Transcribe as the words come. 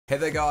Hey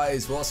there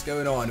guys, what's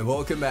going on?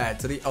 Welcome back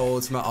to the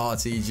Ultimate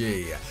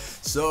RTG.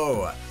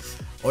 So,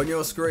 on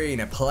your screen,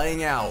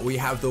 playing out, we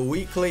have the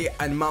weekly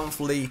and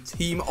monthly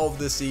Team of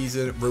the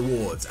Season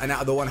rewards. And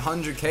out of the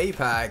 100k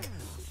pack,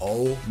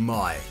 oh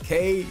my,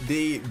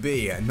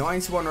 KDB,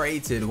 91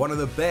 rated, one of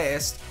the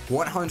best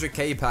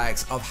 100k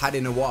packs I've had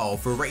in a while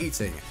for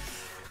rating.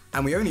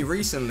 And we only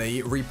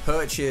recently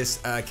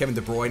repurchased Kevin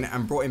De Bruyne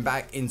and brought him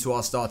back into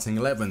our starting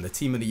 11, the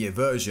Team of the Year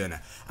version.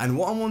 And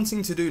what I'm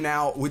wanting to do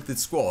now with the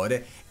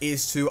squad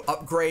is to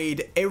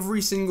upgrade every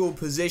single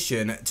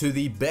position to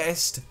the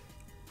best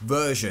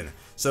version.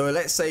 So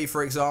let's say,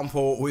 for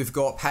example, we've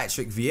got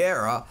Patrick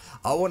Vieira.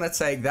 I want to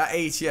take that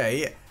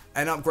 88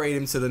 and upgrade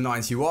him to the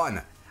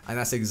 91. And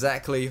that's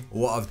exactly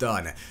what I've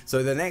done.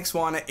 So the next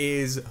one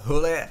is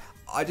Hullet.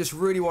 I just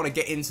really want to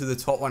get into the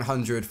top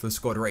 100 for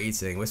squad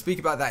rating. We'll speak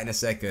about that in a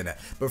second.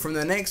 But from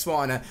the next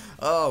one,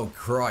 oh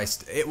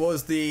Christ, it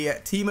was the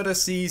Team of the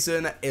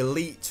Season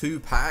Elite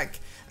 2 pack.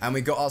 And we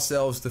got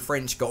ourselves the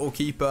French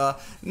goalkeeper.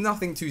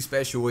 Nothing too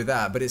special with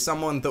that, but it's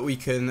someone that we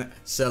can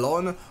sell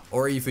on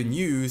or even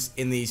use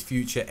in these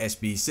future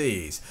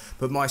SBCs.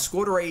 But my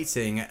squad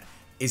rating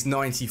is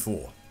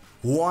 94.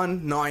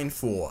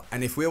 194,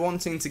 and if we're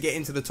wanting to get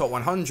into the top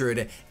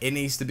 100, it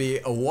needs to be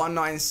a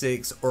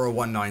 196 or a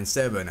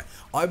 197.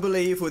 I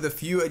believe with a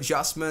few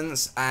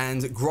adjustments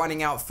and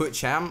grinding out foot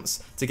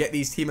champs to get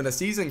these Team of the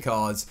Season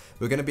cards,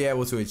 we're going to be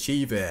able to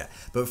achieve it.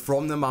 But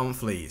from the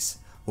monthlies,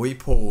 we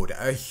pulled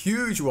a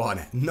huge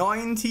one,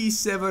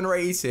 97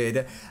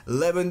 rated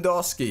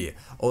Lewandowski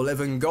or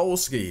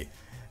Lewandowski.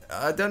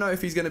 I don't know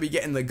if he's going to be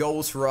getting the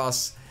goals for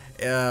us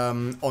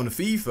on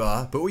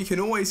FIFA, but we can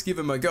always give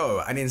him a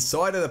go. And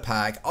inside of the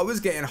pack, I was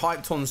getting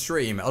hyped on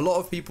stream. A lot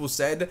of people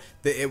said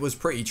that it was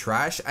pretty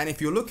trash, and if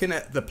you're looking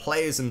at the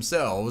players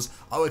themselves,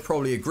 I would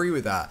probably agree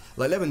with that.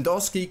 Like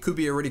Lewandowski could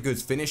be a really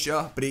good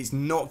finisher, but he's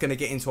not going to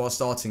get into our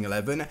starting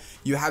 11.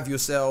 You have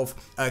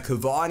yourself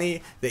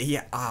Cavani,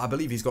 that I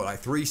believe he's got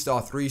like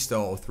 3-star,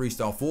 3-star, or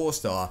 3-star,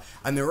 4-star,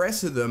 and the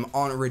rest of them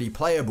aren't really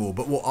playable.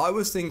 But what I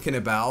was thinking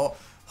about,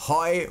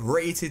 high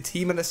rated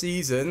Team of the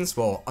Seasons,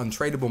 well,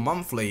 untradeable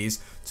monthlies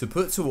to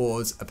put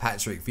towards a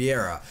Patrick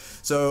Vieira.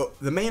 So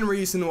the main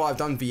reason why I've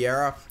done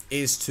Vieira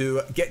is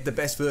to get the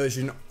best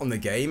version on the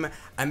game,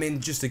 and then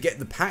just to get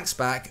the packs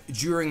back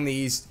during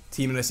these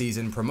Team of the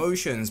Season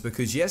promotions,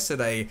 because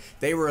yesterday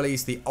they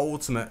released the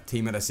Ultimate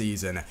Team of the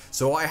Season.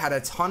 So I had a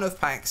ton of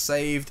packs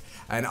saved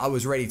and I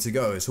was ready to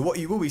go. So what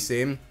you will be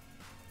seeing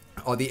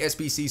are the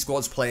SBC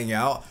squads playing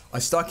out. I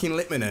stuck in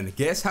Littmanen.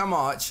 Guess how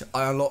much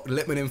I unlocked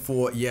Littmanen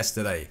for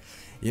yesterday?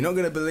 You're not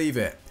going to believe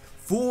it.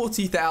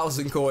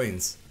 40,000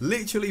 coins.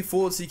 Literally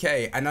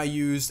 40k. And I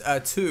used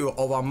 2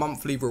 of our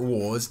monthly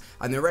rewards.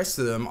 And the rest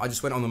of them, I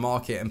just went on the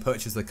market and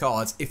purchased the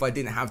cards if I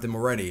didn't have them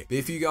already. But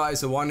if you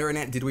guys are wondering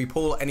it, did we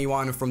pull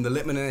anyone from the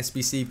Littmanen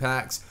SBC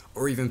packs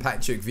or even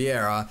Patrick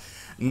Vieira?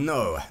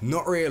 No,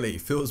 not really.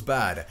 Feels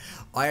bad.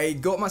 I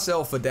got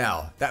myself a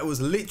Dow. That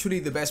was literally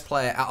the best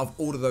player out of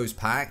all of those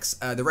packs.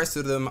 The rest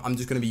of them I'm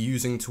just going to be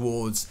using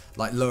towards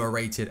like lower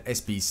rated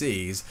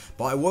SBCs.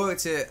 But I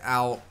worked it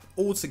out.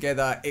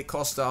 Altogether, it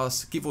cost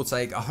us, give or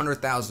take,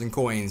 100,000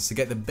 coins to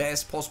get the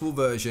best possible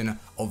version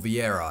of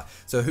Vieira.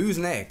 So who's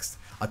next?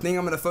 I think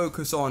I'm going to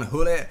focus on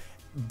Hullet,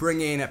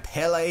 bring in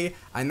Pele,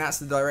 and that's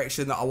the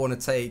direction that I want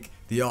to take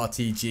the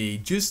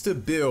RTG, just to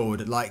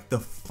build like the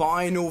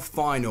final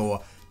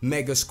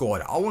mega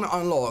squad. I want to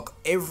unlock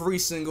every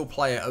single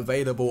player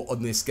available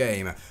on this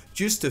game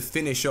just to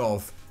finish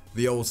off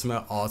the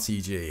Ultimate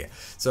RTG.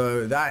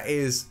 So that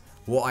is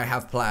what I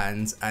have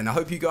planned, and I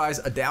hope you guys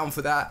are down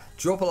for that.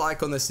 Drop a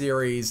like on the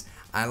series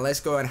and let's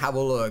go and have a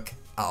look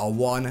at a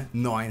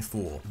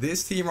 194.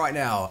 This team right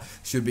now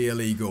should be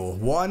illegal.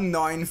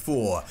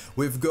 194.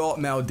 We've got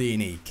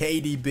Maldini,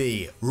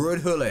 KDB, Ruud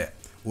Hullet.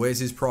 Where's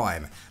his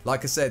prime?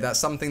 Like I said, that's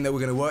something that we're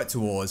going to work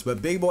towards.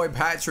 But big boy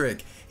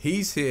Patrick,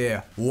 he's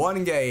here.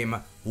 1 game,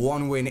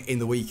 1 win in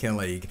the weekend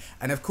league.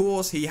 And of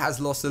course, he has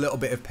lost a little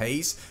bit of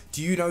pace.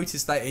 Do you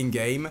notice that in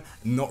game?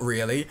 Not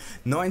really.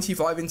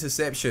 95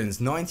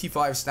 interceptions,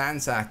 95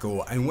 stand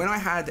tackle. And when I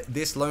had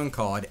this loan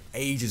card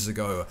ages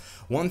ago,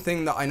 one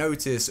thing that I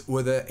noticed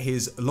were that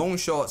his long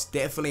shots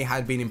definitely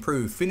had been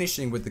improved,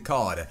 finishing with the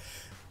card.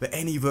 But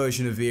any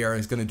version of Vieira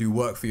is going to do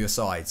work for your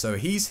side. So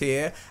he's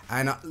here.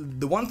 And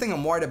the one thing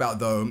I'm worried about,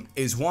 though,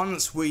 is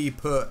once we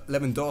put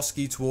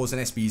Lewandowski towards an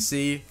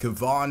SBC,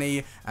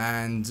 Cavani,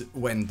 and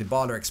when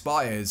Dybala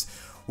expires,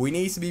 we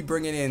need to be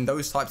bringing in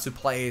those types of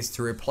players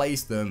to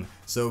replace them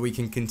so we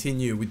can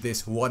continue with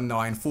this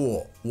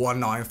 194,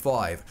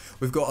 195.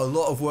 We've got a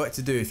lot of work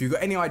to do. If you've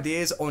got any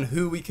ideas on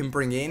who we can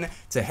bring in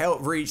to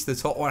help reach the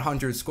top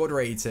 100 squad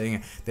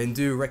rating, then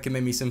do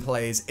recommend me some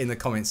players in the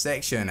comment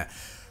section.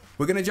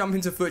 We're going to jump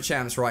into foot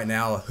champs right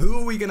now. Who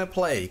are we going to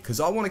play? Because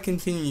I want to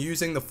continue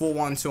using the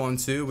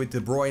 4-1-2-on-2 with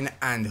De Bruyne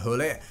and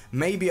Hullet.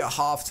 Maybe at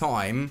half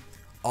time,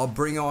 I'll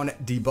bring on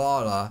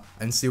Dybala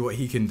and see what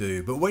he can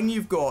do. But when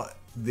you've got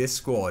this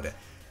squad,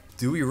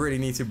 Do we really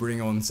need to bring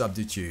on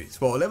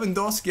substitutes? Well,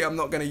 Lewandowski I'm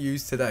not going to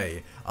use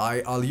today.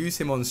 I'll use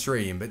him on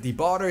stream. But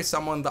Dybala is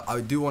someone that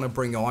I do want to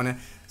bring on.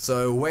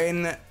 So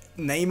when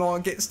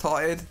Neymar gets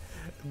tired,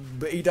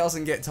 but he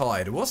doesn't get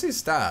tired. What's his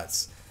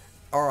stats?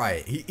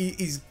 Alright,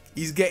 he's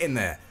getting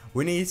there.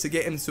 We need to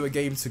get him to a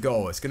game to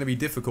goal. It's going to be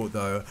difficult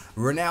though.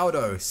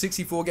 Ronaldo,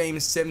 64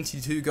 games,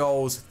 72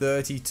 goals,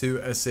 32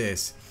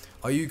 assists.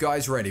 Are you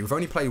guys ready? We've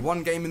only played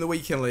one game in the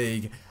weekend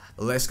league.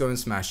 Let's go and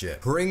smash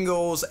it.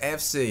 Pringles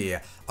FC.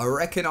 I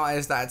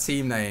recognize that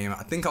team name.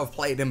 I think I've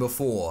played them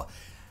before.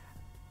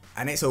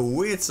 And it's a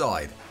weird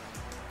side.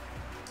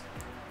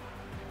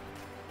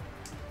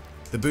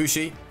 The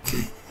Bushi.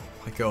 Oh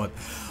my god.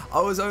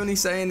 I was only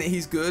saying that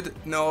he's good.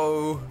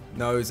 No,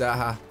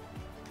 Zaha.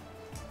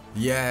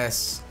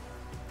 Yes.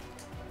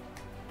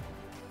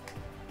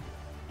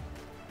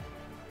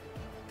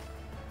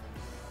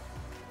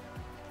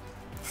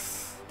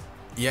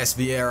 Yes,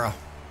 Vieira.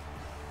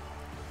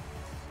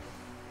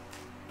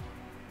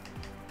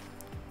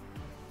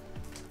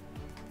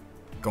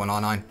 Go on,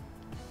 R9.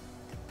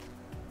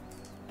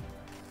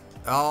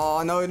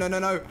 Oh,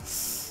 no.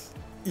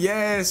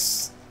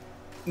 Yes.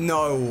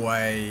 No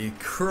way.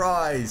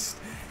 Christ.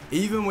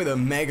 Even with a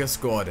mega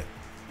squad,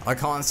 I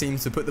can't seem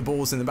to put the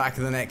balls in the back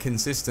of the net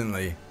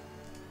consistently.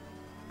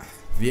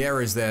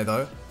 Vieira's there,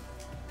 though.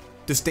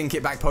 Just dink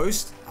it back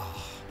post.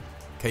 Oh,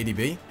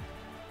 KDB.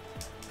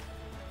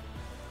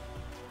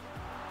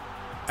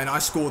 And I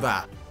score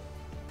that.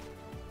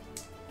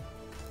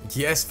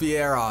 Yes,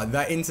 Vieira.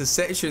 That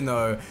interception,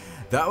 though,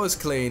 that was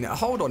clean.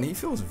 Hold on, he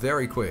feels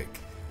very quick.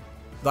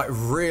 Like,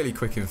 really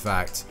quick, in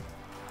fact.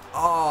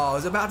 Oh, I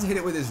was about to hit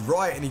it with his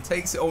right, and he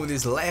takes it on with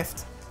his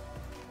left.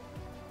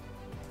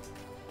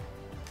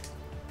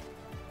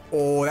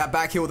 Oh, that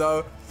back heel,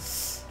 though.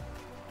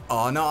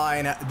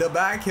 R9. The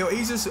back heel.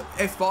 He's just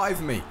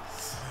F5 me.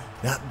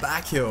 That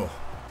back heel.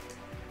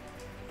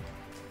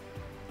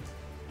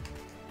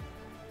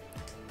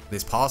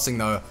 This passing,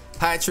 though.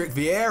 Patrick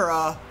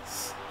Vieira.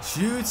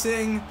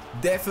 Shooting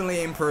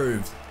definitely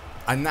improved.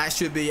 And that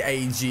should be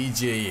a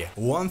GG.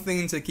 One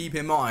thing to keep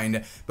in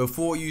mind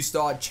before you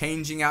start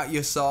changing out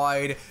your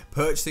side,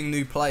 purchasing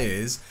new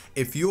players,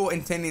 if you're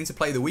intending to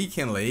play the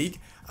weekend league,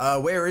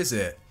 where is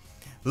it?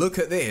 Look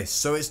at this.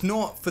 So it's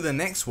not for the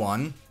next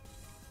one.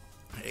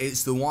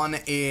 It's the one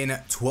in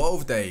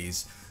 12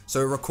 days.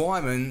 So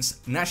requirements,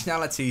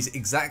 nationalities,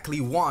 exactly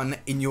one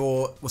in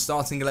your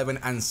starting 11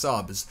 and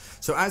subs.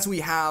 So as we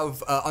have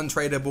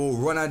untradeable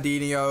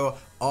Ronaldinho,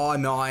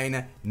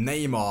 R9,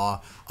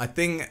 Neymar, I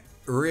think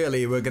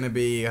really we're going to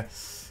be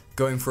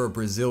going for a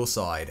Brazil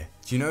side.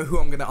 Do you know who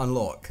I'm going to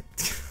unlock?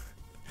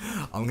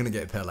 I'm going to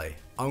get Pele.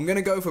 I'm going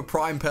to go for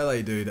Prime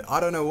Pele, dude. I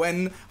don't know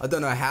when, I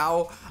don't know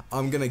how.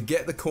 I'm going to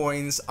get the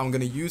coins, I'm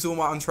going to use all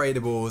my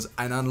untradables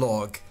and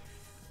unlock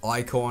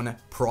Icon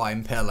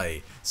Prime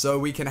Pele. So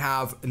we can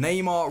have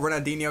Neymar,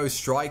 Ronaldinho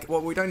strike.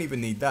 Well, we don't even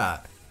need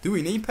that. Do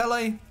we need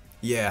Pele?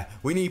 Yeah,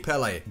 we need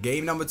Pele.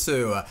 Game number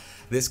 2.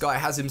 This guy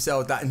has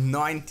himself that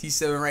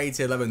 97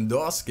 rated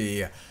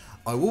Lewandowski.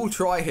 I will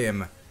try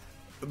him,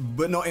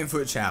 but not in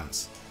Foot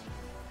Champs.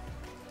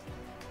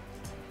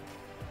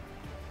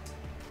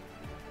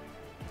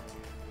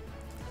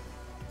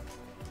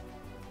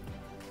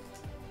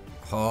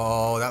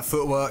 Oh, that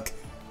footwork.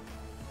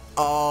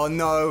 Oh,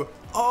 no.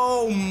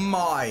 Oh,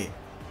 my.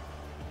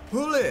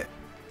 Pull it.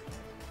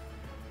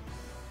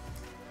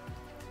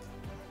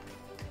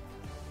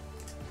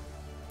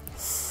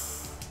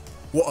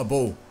 What a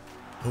ball.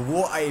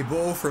 What a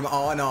ball from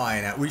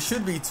R9. We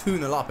should be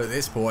 2-0 up at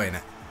this point.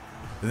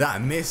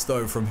 That miss,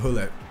 though, from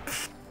Hullet.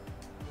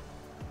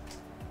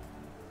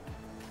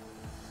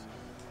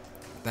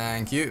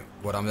 Thank you.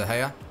 What I'm the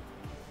hair.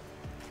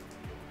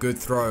 Good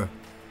throw.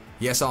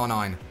 Yes,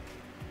 R9.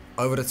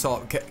 Over the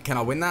top. Can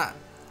I win that?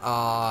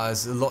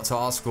 There's a lot to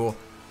ask for.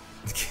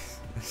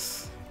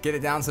 Get it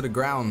down to the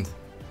ground.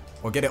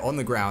 Or get it on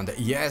the ground.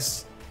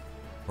 Yes.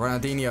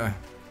 Ronaldinho.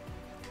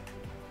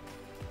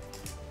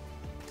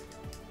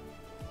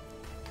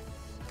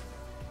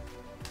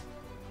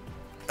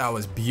 That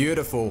was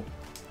beautiful.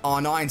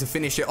 R9 to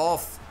finish it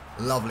off.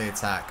 Lovely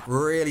attack.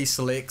 Really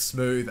slick,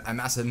 smooth, and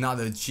that's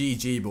another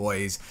GG,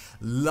 boys.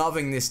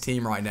 Loving this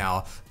team right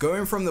now.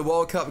 Going from the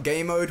World Cup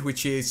game mode,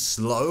 which is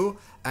slow,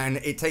 and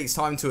it takes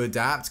time to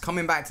adapt,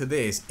 coming back to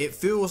this, it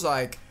feels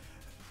like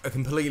a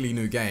completely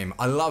new game.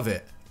 I love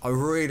it. I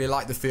really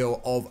like the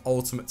feel of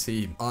Ultimate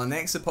Team. Our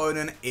next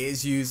opponent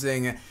is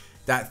using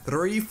that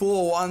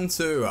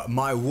 3-4-1-2,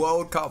 my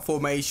World Cup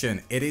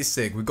formation. It is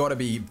sick. We've got to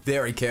be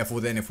very careful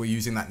then if we're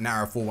using that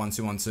narrow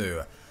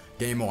 4-1-2-1-2.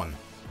 Game on.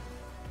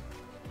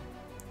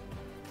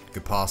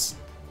 Good pass.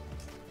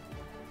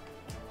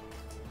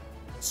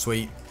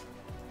 Sweet.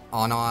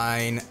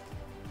 R9.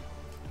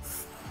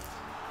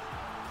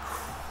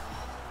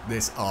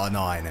 This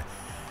R9.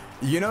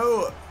 You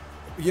know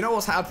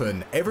what's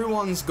happened?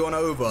 Everyone's gone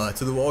over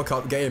to the World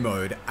Cup game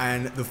mode,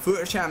 and the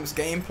Foot Champs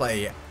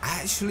gameplay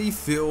actually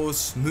feels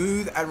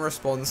smooth and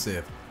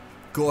responsive.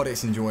 God,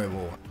 it's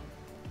enjoyable.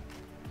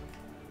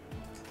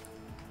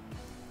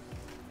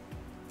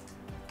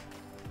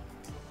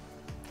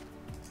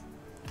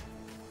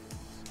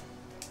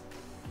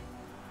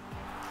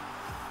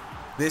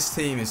 This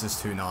team is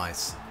just too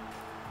nice.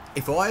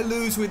 If I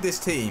lose with this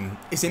team,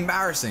 it's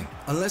embarrassing.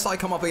 Unless I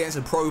come up against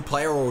a pro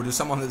player or just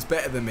someone that's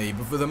better than me.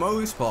 But for the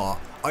most part,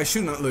 I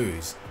shouldn't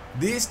lose.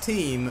 This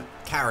team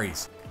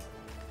carries.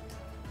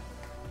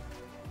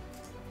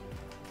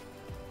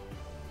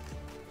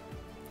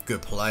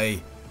 Good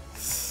play.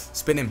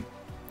 Spin him.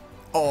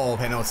 Oh,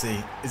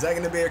 penalty. Is that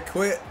going to be a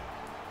quit?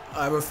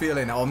 I have a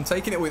feeling. Oh, I'm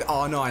taking it with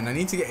R9. I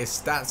need to get his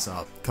stats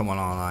up. Come on,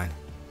 R9.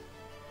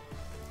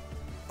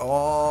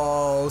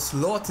 Oh,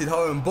 slotted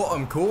home,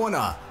 bottom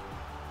corner.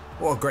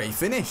 What a great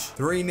finish.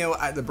 3-0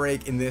 at the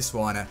break in this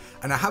one.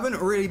 And I haven't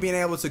really been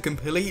able to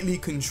completely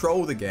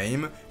control the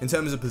game in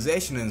terms of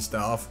possession and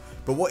stuff.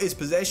 But what is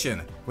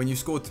possession when you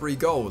scored 3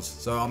 goals?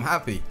 So I'm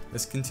happy.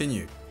 Let's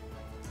continue.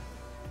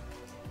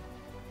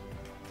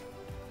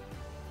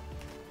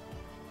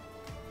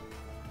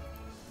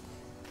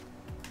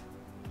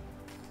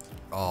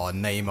 Oh,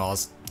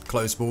 Neymar's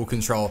close ball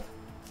control.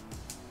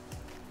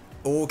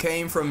 All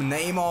came from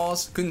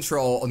Neymar's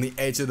control on the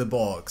edge of the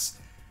box.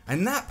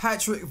 And that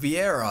Patrick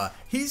Vieira,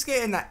 he's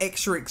getting that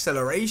extra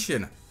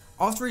acceleration.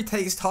 After he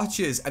takes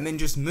touches and then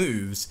just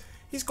moves,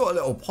 he's got a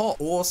little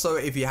pop. Also,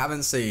 if you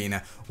haven't seen,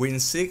 win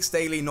 6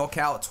 daily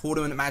knockout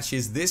tournament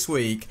matches this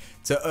week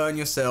to earn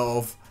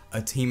yourself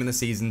a team in the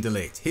season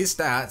delete. His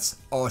stats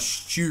are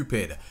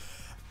stupid.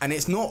 And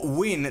it's not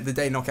win the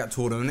day knockout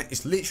tournament,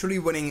 it's literally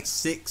winning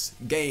 6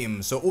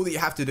 games. So all that you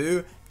have to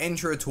do,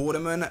 enter a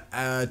tournament,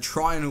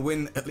 try and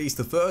win at least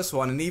the first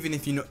one, and even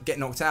if you get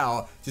knocked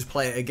out, just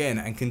play it again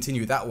and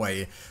continue that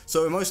way.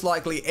 So most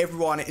likely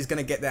everyone is going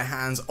to get their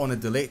hands on a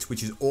delete,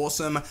 which is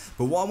awesome.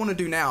 But what I want to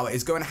do now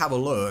is go and have a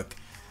look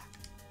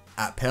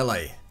at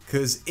Pele.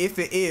 Because if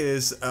it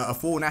is a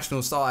full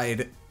national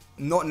side,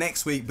 not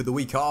next week but the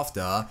week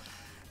after,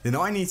 then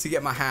I need to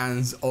get my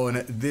hands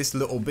on this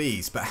little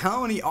beast. But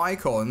how many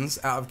icons,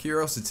 out of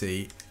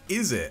curiosity,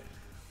 is it?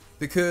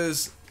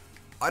 Because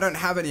I don't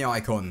have any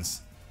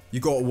icons. You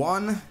got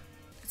 1,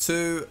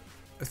 2,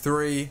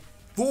 3,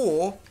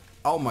 4.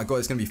 Oh my god,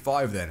 it's going to be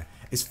 5 then.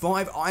 It's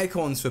 5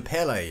 icons for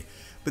Pele.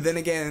 But then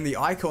again, the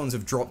icons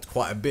have dropped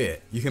quite a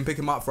bit. You can pick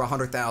them up for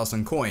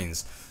 100,000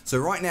 coins. So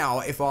right now,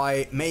 if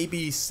I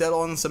maybe sell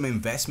on some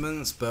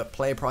investments, but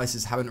player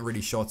prices haven't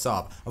really shot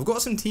up. I've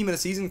got some team of the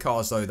season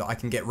cards though that I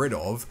can get rid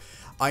of.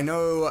 I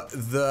know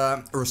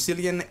the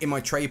Rosilian in my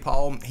trade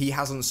pile, he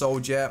hasn't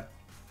sold yet.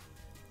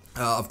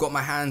 I've got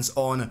my hands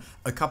on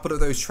a couple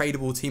of those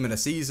tradable team of the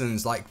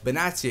seasons like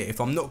Benatia.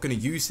 If I'm not going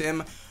to use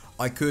him,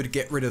 I could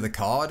get rid of the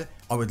card.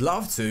 I would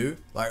love to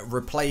like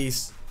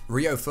replace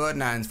Rio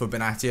Ferdinand for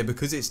Benatia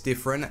because it's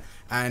different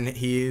and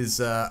he is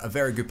a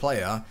very good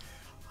player.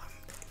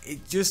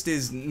 It just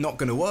is not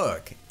going to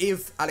work.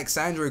 If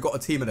Alexandro got a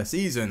team of the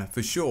season,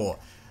 for sure.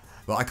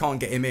 But I can't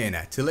get him in.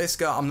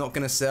 Talisca, I'm not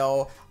going to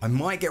sell. I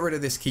might get rid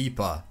of this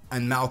keeper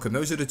and Malcolm.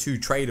 Those are the 2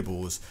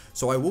 tradables.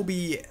 So I will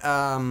be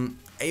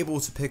able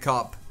to pick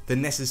up the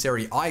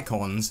necessary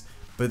icons,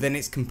 but then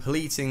it's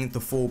completing the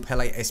full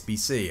Pele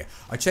SBC.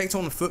 I checked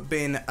on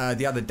Footbin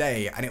the other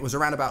day and it was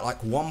around about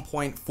like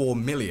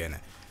 1.4 million.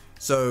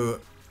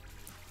 So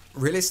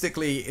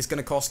realistically, it's going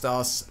to cost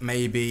us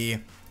maybe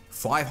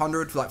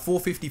 500, like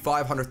 450,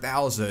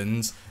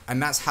 500,000,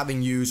 and that's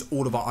having used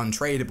all of our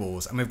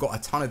untradables, and we've got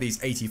a ton of these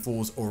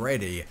 84s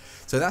already.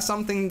 So that's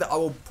something that I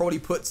will probably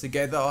put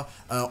together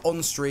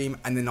on stream,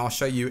 and then I'll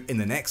show you in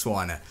the next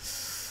one.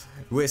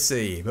 We'll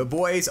see. But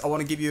boys, I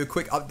want to give you a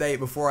quick update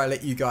before I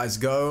let you guys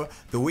go.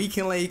 The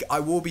Weekend League, I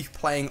will be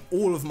playing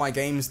all of my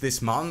games this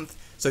month,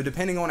 so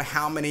depending on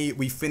how many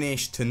we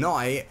finish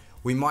tonight,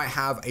 we might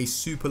have a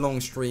super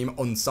long stream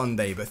on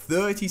Sunday. But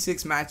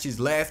 36 matches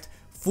left,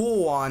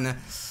 4-1.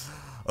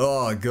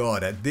 Oh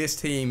god, this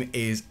team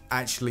is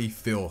actually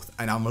filth,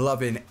 and I'm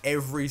loving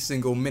every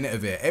single minute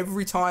of it.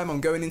 Every time I'm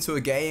going into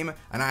a game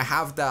and I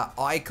have that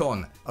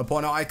icon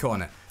upon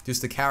icon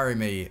just to carry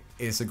me,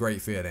 it's a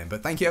great feeling.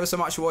 But thank you ever so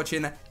much for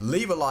watching.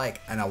 Leave a like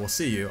and I will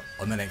see you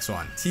on the next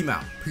one. Team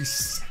out.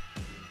 Peace.